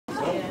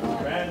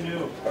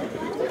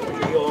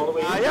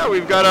Yeah,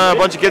 we've got a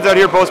bunch of kids out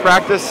here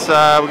post-practice.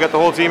 We got the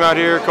whole team out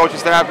here, coaching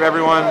staff,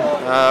 everyone.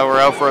 We're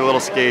out for a little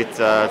skate. It's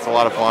a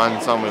lot of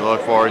fun, something we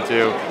look forward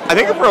to. I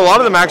think for a lot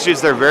of them, actually,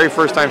 it's their very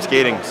first time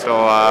skating,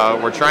 so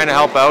we're trying to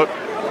help out.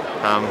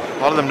 A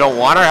lot of them don't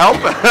want our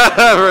help,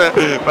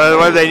 but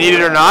whether they need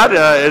it or not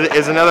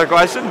is another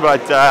question,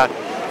 but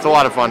it's a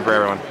lot of fun for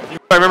everyone.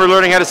 I remember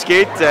learning how to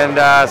skate, and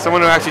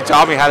someone who actually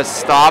taught me how to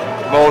stop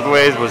both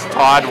ways was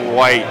Todd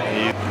White.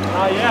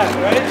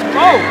 Yeah, ready?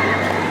 Oh!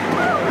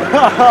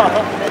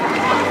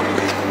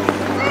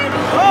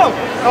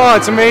 Oh,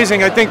 it's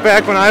amazing. I think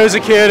back when I was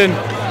a kid and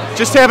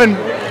just having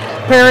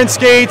parent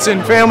skates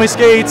and family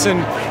skates, and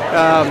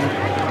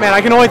man, I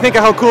can only think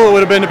of how cool it would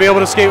have been to be able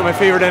to skate with my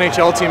favorite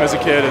NHL team as a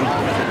kid. And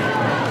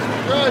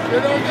Good,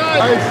 you're doing good.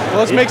 well,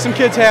 let's make some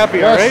kids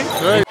happy, all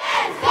right?